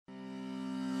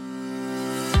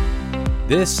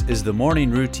This is the Morning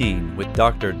Routine with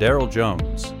Dr. Daryl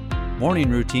Jones. Morning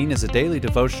Routine is a daily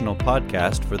devotional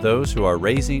podcast for those who are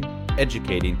raising,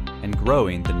 educating, and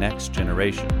growing the next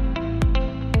generation.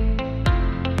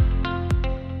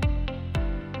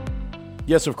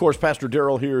 Yes, of course, Pastor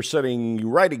Daryl here,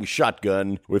 riding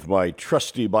shotgun with my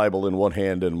trusty Bible in one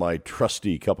hand and my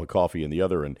trusty cup of coffee in the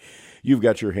other, and you've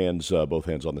got your both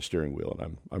hands on the steering wheel,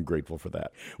 and I'm grateful for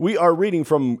that. We are reading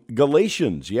from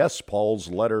Galatians, yes, Paul's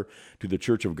letter to the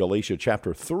church of Galatia,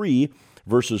 chapter 3,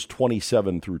 verses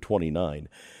 27 through 29.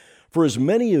 For as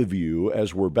many of you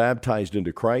as were baptized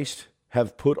into Christ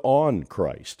have put on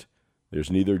Christ.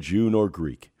 There's neither Jew nor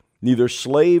Greek, neither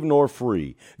slave nor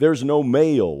free. There's no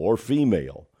male or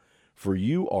female, for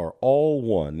you are all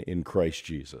one in Christ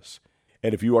Jesus.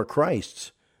 And if you are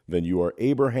Christ's, then you are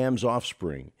Abraham's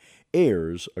offspring,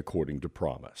 heirs according to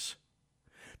promise.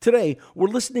 Today, we're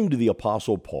listening to the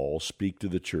Apostle Paul speak to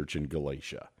the church in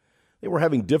Galatia. They were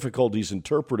having difficulties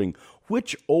interpreting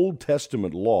which Old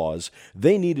Testament laws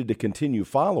they needed to continue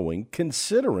following,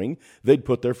 considering they'd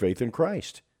put their faith in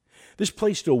Christ. This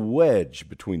placed a wedge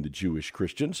between the Jewish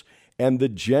Christians and the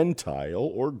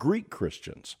Gentile or Greek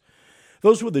Christians.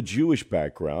 Those with a Jewish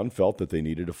background felt that they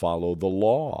needed to follow the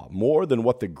law more than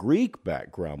what the Greek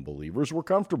background believers were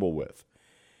comfortable with.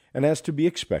 And as to be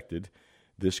expected,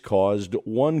 this caused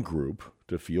one group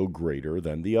to feel greater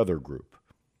than the other group.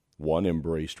 One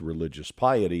embraced religious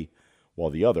piety, while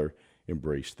the other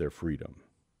embraced their freedom.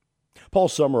 Paul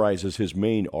summarizes his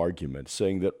main argument,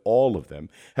 saying that all of them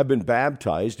have been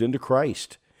baptized into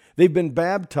Christ. They've been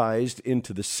baptized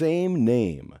into the same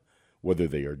name, whether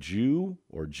they are Jew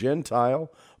or Gentile,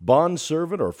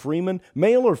 bondservant or freeman,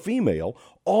 male or female,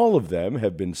 all of them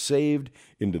have been saved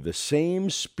into the same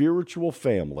spiritual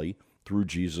family through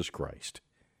Jesus Christ.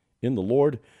 In the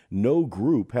Lord, no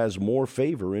group has more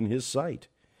favor in his sight.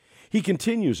 He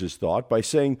continues his thought by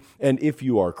saying, and if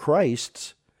you are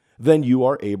Christ's, then you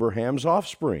are Abraham's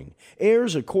offspring,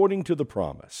 heirs according to the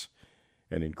promise.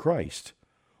 And in Christ,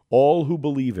 all who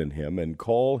believe in him and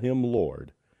call him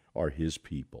Lord are his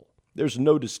people. There's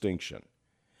no distinction.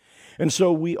 And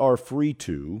so we are free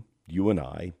to, you and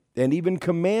I, and even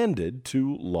commanded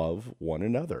to love one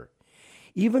another.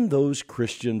 Even those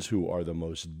Christians who are the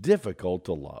most difficult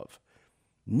to love.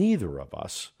 Neither of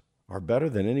us are better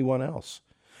than anyone else.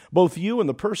 Both you and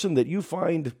the person that you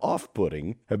find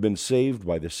off-putting have been saved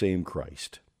by the same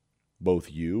Christ.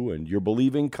 Both you and your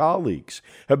believing colleagues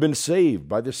have been saved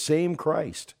by the same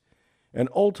Christ. And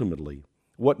ultimately,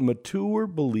 what mature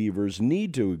believers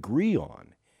need to agree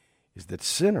on is that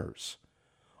sinners,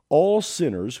 all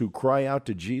sinners who cry out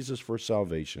to Jesus for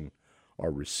salvation,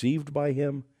 are received by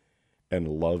him and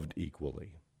loved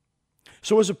equally.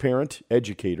 So as a parent,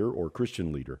 educator, or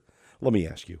Christian leader, let me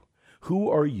ask you,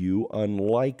 who are you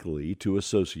unlikely to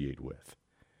associate with?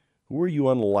 Who are you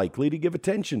unlikely to give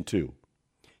attention to?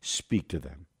 Speak to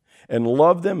them and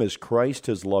love them as Christ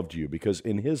has loved you, because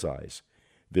in his eyes,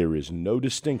 there is no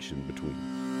distinction between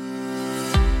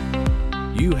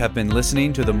you. You have been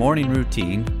listening to the Morning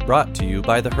Routine, brought to you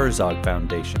by the Herzog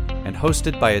Foundation and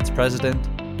hosted by its president,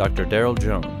 Dr. Daryl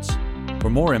Jones. For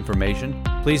more information,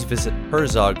 please visit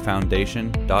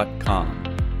herzogfoundation.com.